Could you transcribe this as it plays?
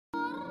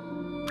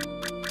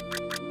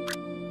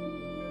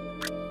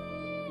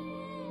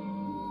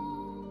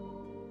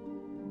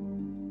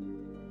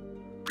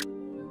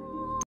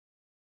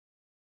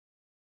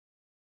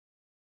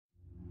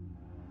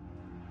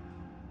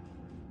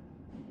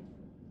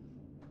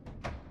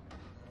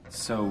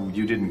So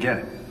you didn't get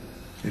it?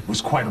 It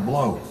was quite a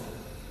blow.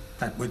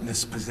 That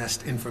witness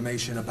possessed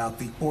information about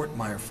the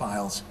Ortmeyer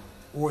files,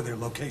 or their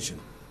location.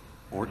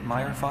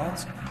 Ortmeyer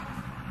files?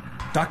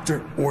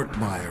 Dr.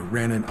 Ortmeyer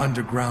ran an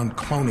underground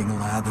cloning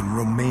lab in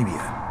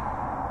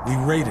Romania. We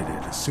raided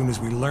it as soon as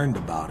we learned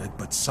about it,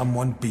 but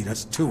someone beat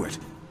us to it.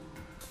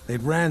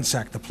 They'd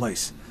ransacked the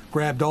place,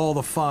 grabbed all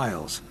the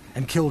files,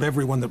 and killed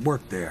everyone that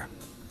worked there,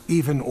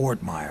 even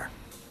Ortmeyer.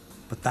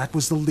 But that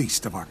was the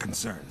least of our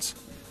concerns.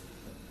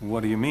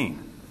 What do you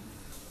mean?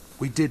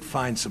 We did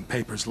find some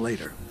papers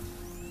later.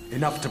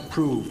 Enough to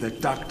prove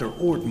that Dr.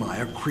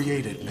 Ortmeyer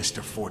created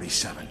Mr.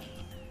 47.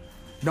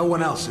 No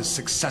one else has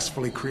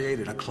successfully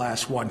created a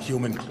Class 1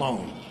 human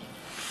clone.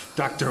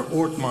 Dr.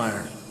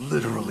 Ortmeyer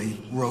literally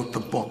wrote the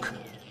book.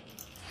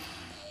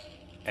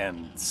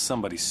 And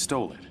somebody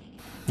stole it?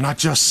 Not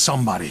just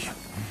somebody.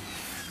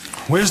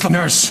 Where's the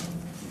nurse?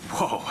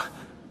 Whoa.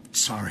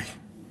 Sorry.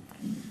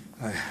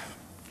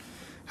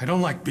 I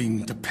don't like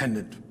being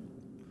dependent.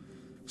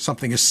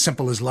 Something as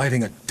simple as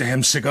lighting a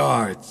damn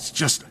cigar, it's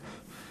just...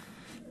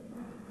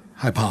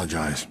 I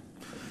apologize.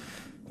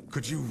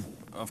 Could you...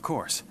 Of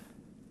course.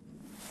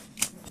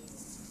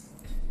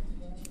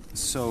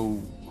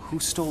 So, who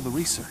stole the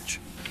research?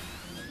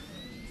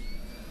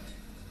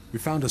 We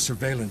found a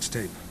surveillance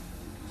tape.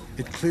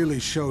 It clearly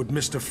showed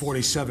Mr.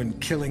 47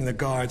 killing the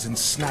guards and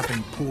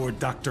snapping poor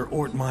Dr.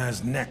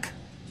 Ortmeyer's neck.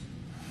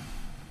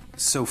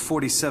 So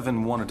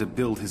 47 wanted to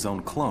build his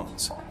own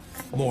clones?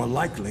 More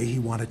likely, he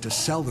wanted to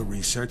sell the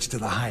research to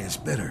the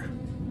highest bidder.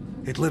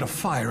 It lit a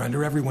fire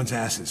under everyone's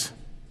asses.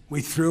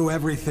 We threw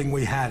everything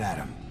we had at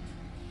him.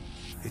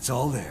 It's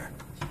all there.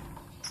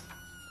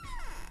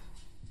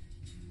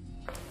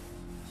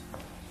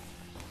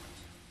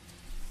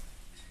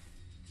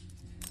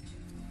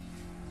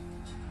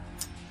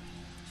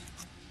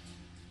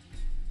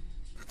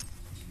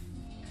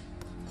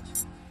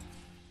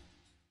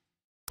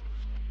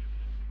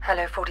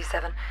 Hello,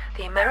 47.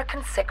 The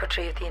American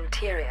Secretary of the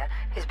Interior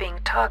is being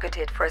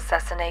targeted for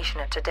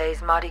assassination at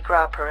today's Mardi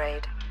Gras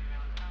parade.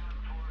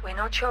 We're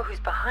not sure who's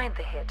behind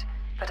the hit,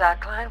 but our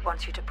client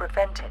wants you to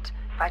prevent it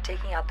by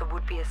taking out the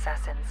would-be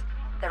assassins.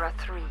 There are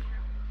 3.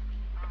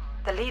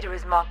 The leader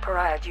is Mark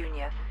Pariah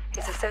Jr.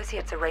 His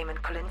associates are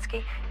Raymond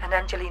Kolinsky and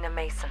Angelina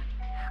Mason.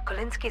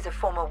 Kolinsky is a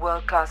former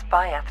world-class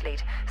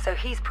biathlete, so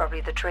he's probably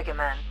the trigger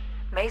man.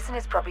 Mason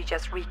is probably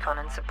just recon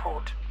and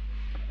support.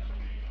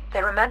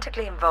 They're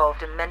romantically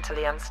involved and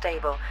mentally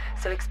unstable,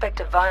 so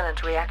expect a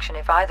violent reaction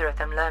if either of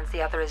them learns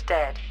the other is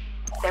dead.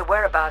 Their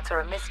whereabouts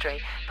are a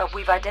mystery, but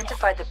we've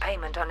identified the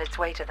payment on its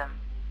way to them.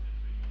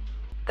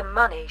 The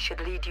money should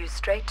lead you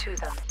straight to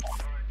them.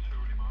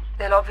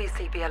 There'll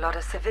obviously be a lot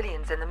of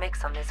civilians in the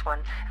mix on this one,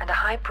 and a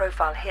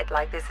high-profile hit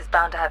like this is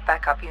bound to have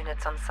backup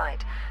units on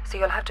site, so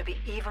you'll have to be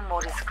even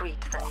more discreet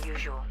than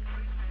usual.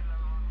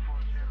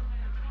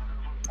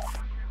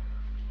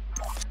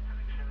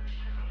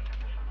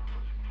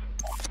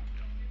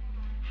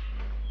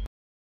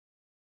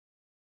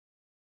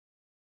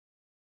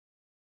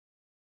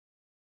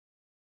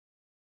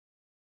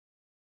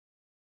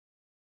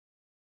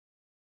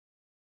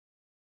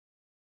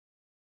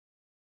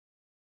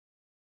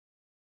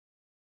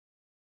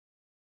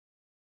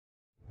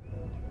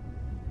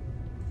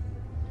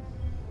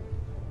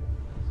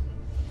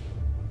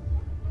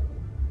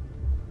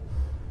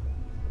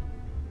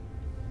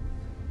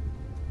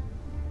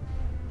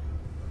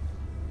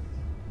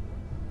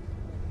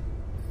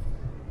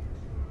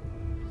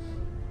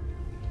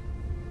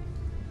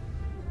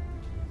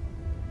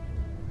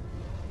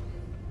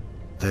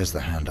 There's the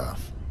handoff.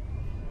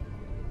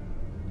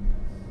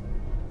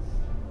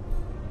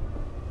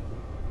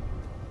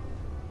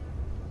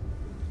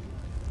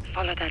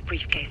 Follow that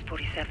briefcase,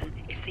 47.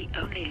 It's the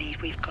only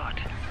lead we've got.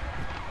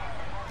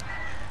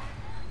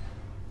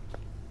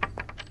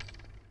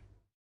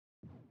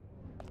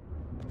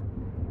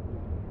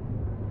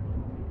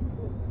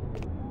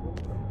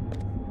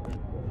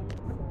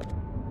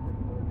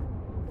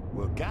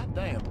 Well,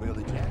 goddamn,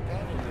 Billy Jack,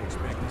 I didn't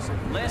expect to see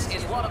you. This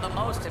is one of the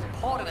most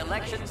important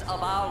elections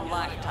of our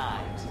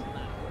lifetimes.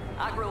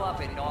 I grew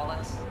up in New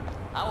Orleans.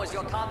 I was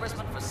your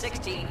congressman for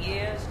 16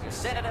 years, your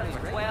senator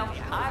for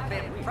 12. I've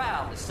been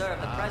proud to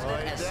serve the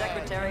president as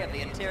Secretary of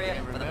the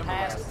Interior for the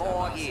past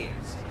 4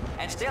 years.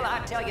 And still, I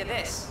tell you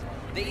this,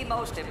 the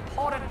most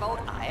important vote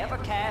I ever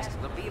cast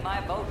will be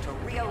my vote to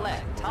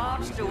re-elect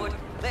Tom Stewart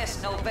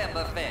this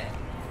November 5th.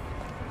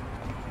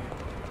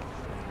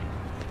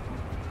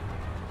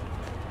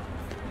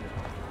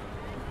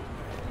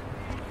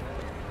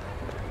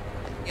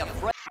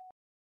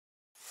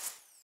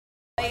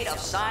 Afraid of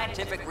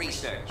scientific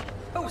research.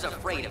 Who's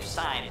afraid of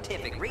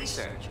scientific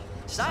research?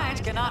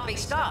 Science cannot be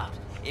stopped.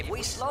 If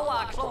we slow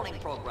our cloning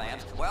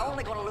programs, we're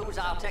only going to lose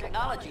our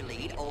technology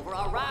lead over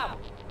our rival.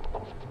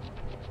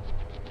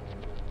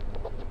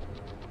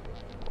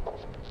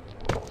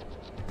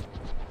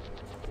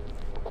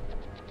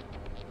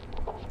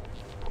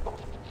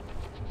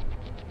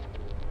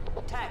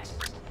 Taxes,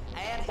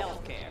 and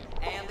healthcare,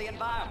 and the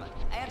environment,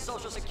 and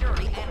Social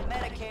Security, and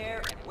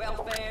Medicare, and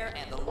welfare,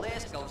 and the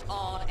list goes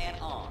on and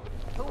on.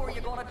 Who are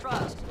you going to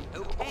trust?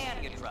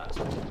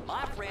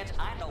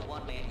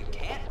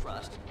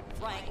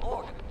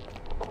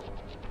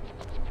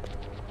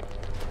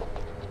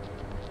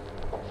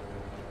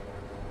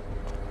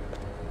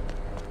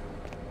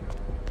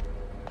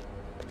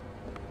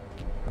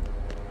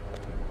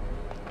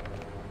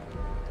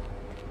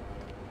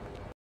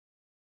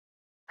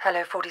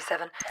 Hello,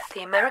 47.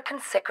 The American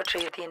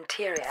Secretary of the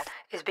Interior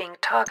is being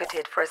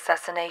targeted for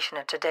assassination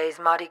at today's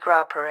Mardi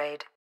Gras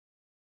parade.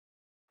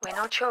 We're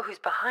not sure who's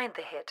behind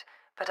the hit,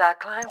 but our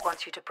client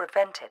wants you to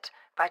prevent it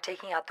by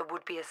taking out the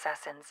would-be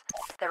assassins.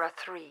 There are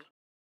 3.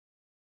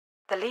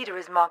 The leader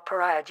is Mark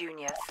Pariah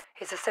Jr.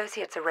 His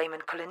associates are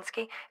Raymond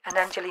Kolinsky and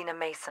Angelina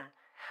Mason.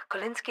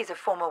 Kolinsky's a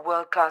former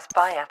world-class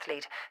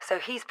biathlete, so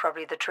he's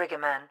probably the trigger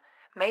man.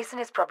 Mason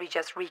is probably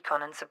just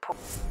recon and support.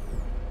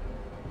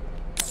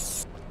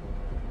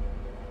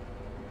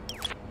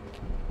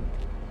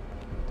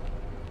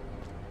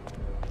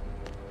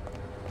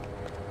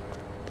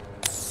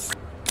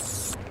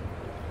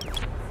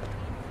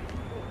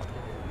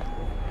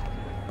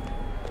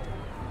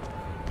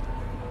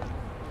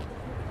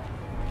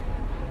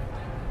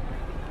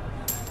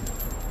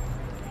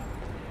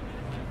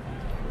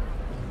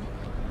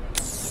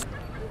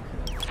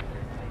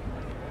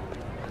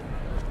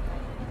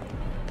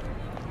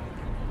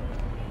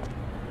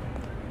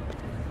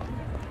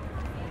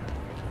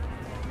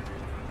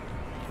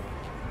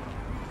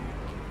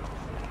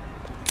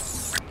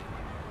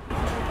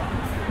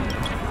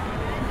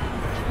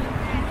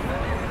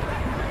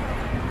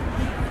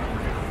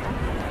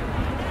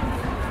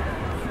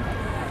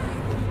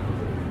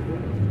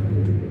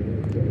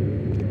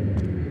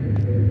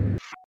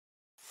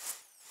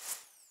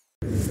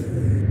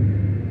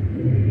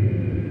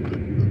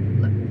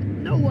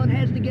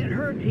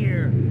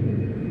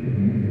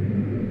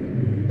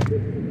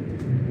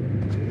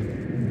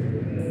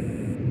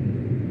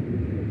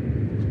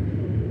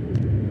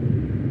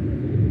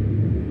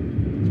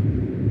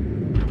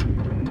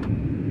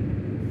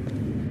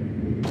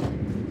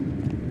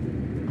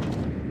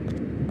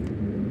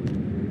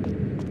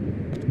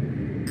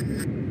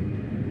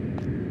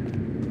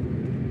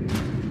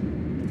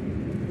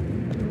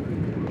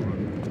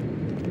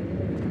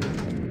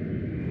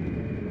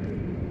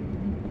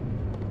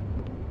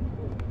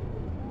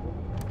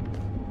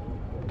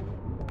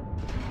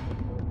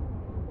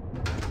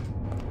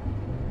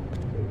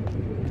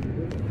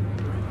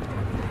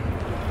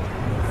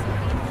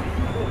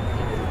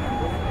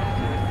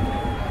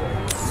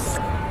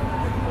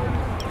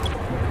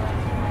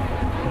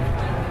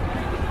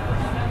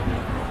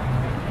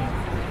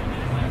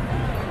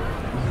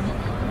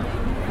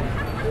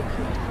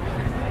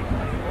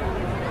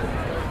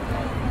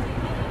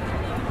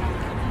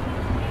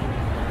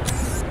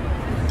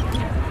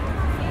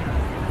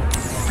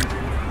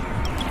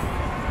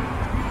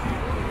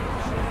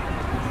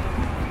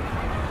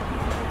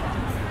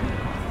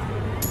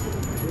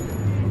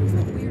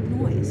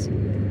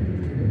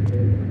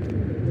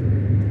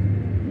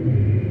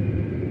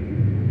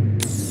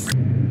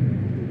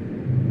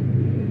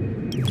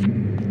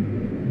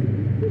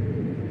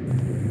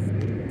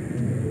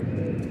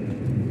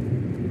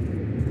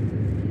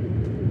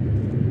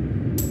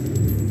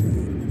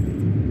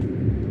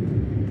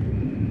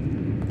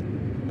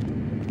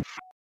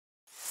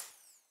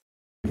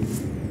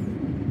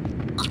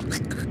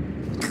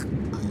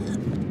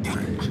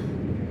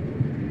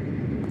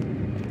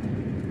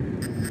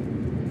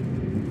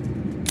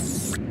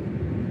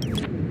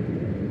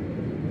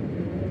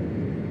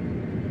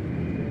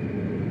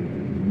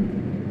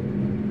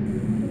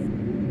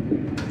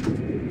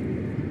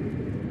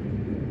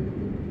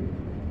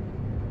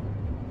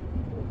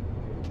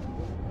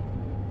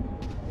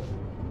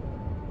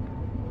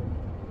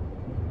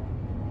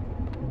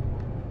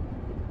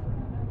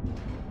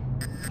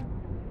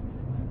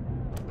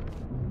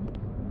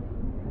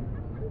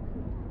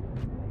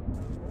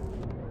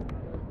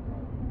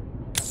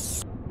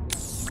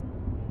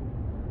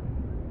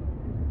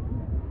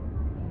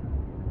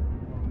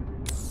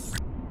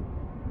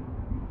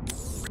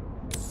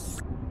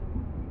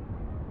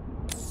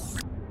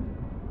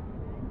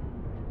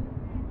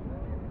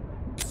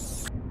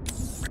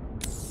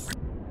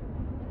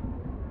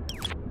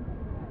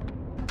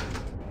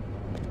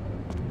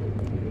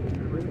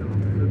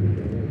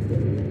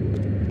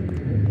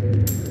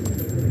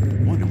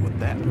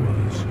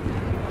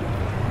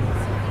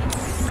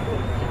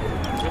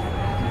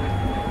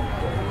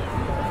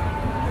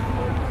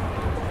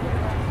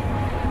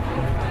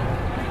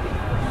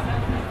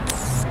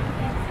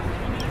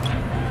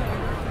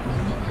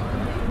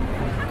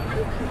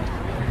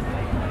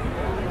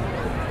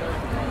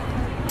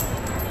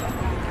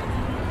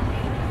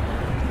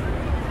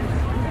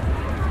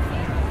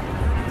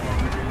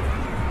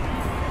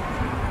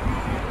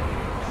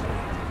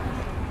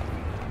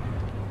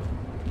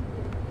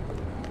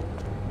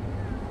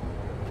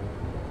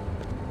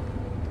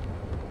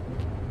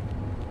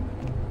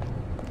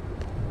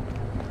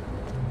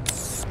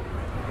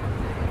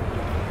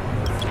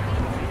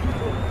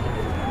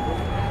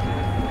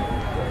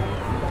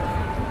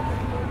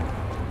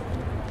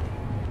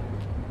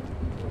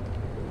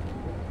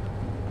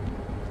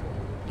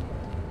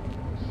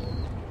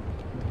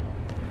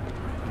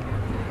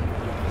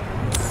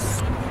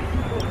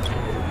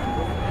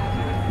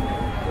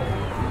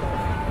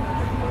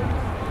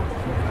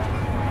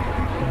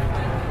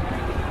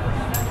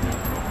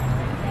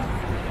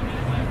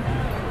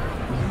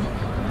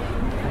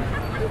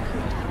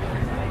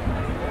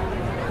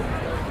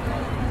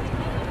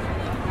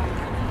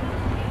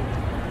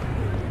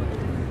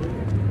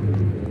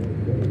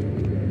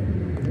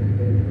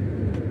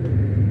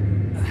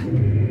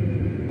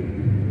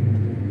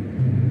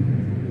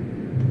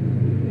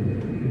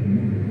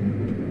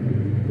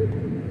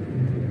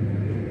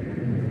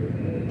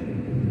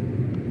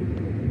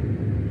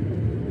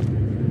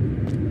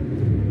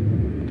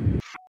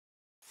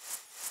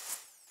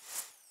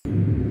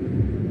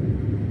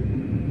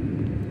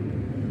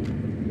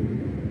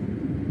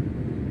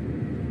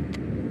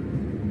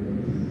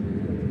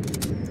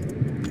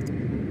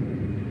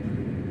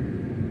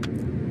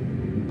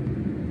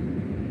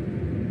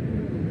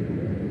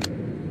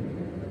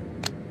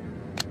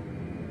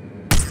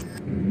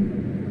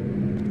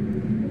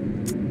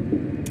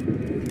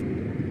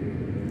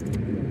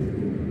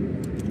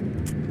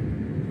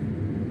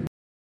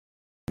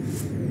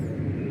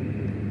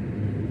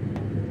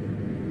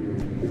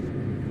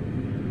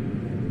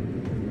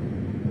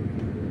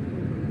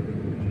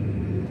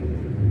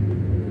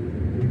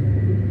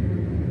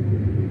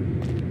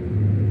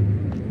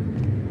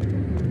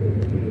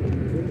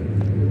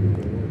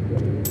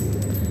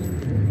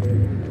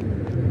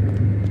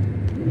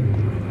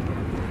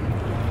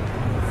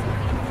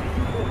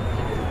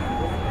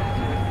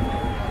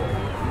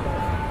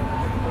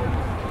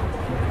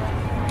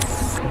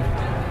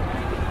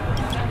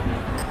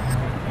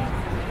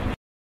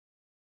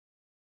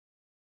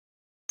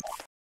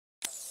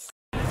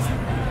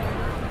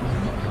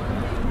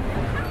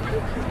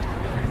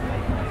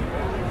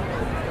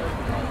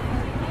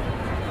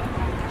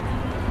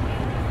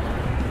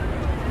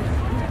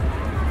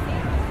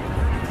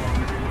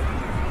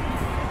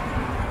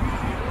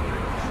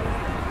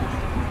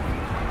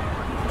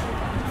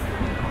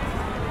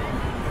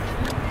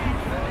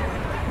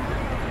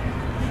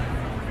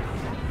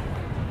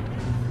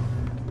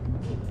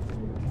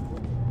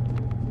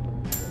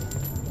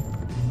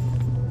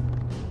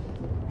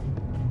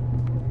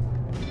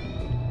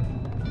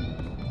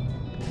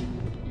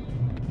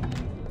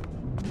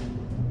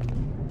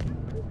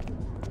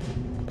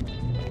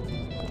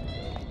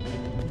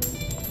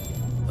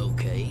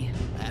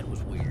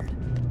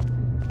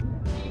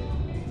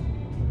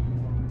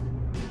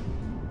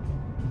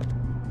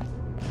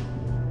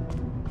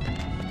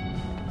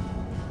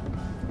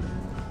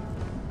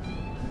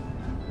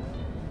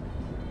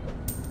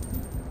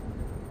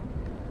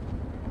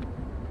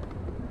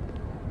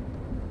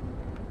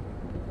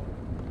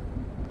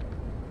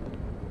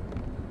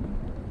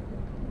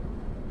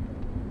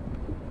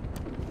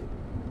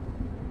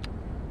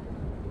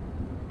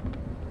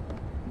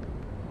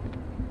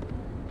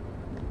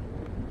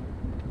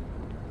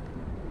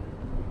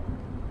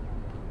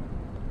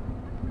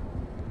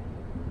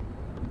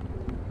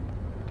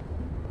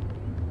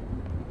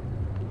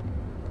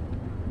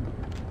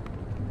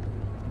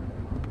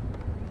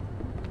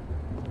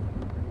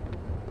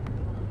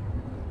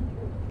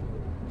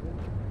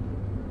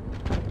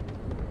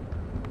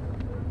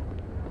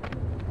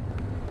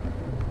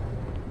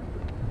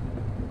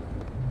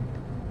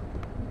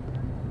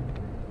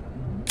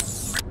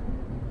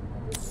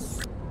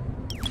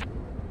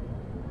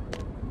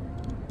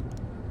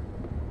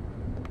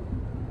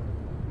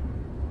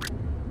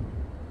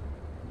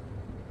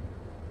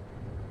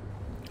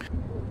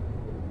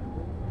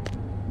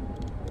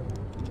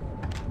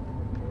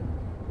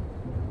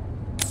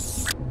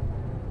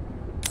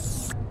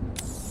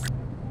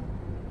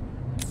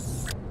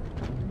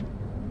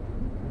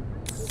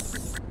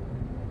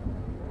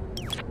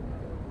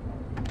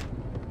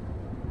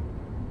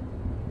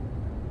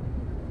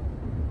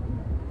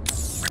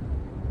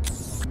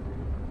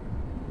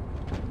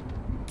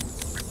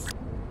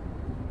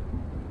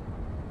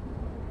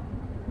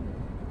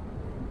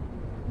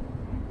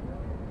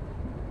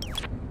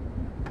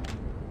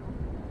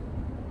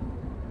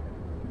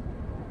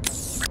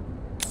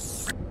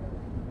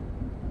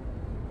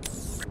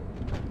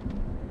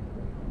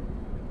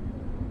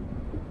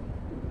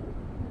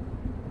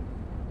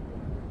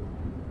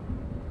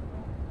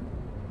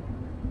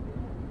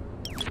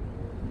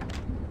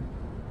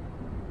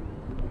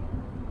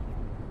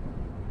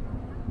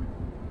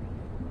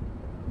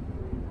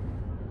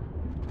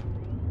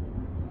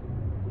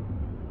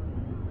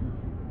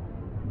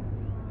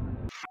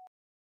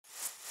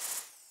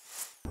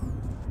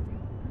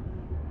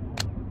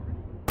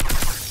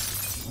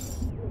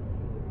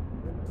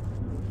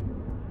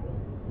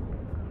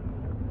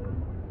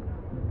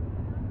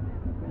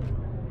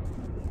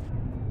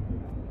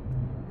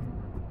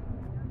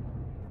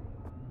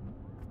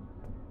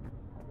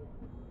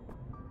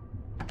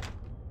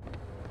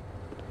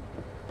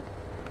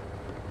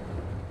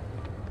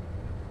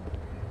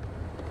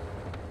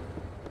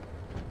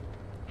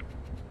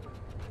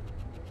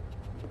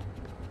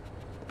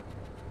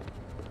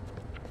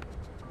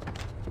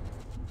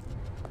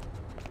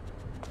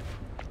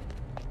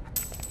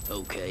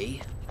 Okay,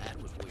 that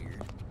was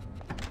weird.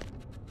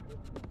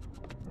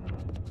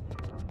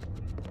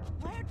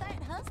 Where'd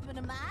that husband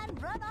of mine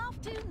run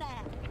off to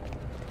now?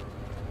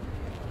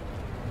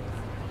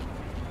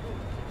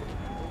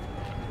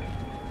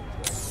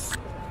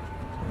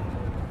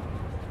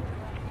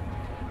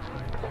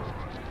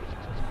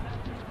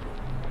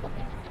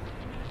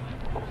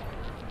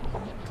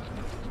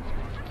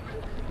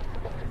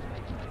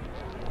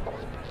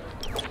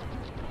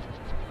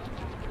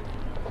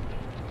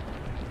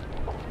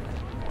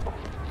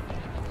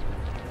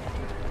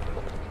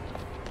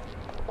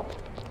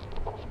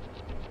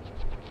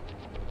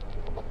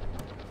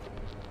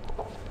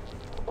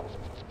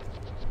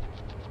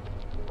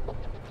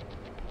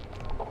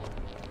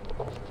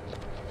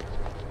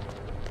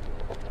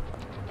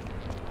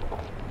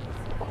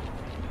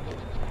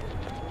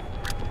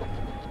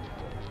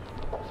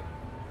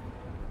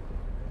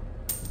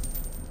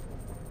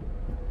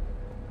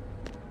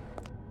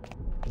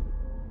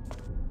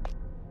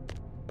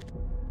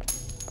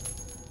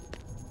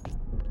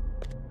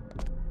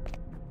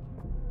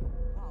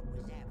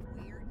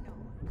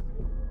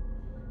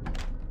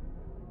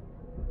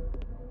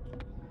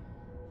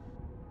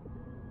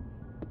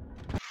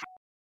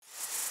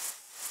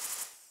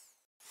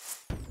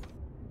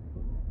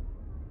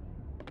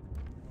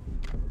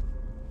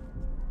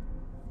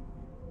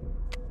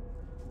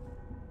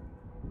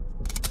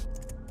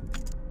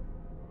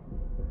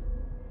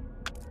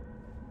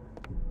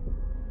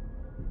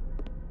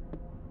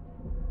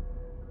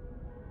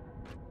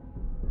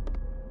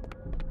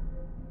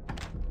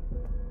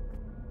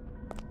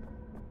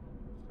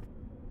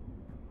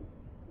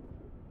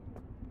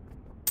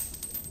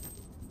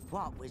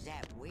 What was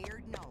that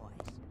weird noise?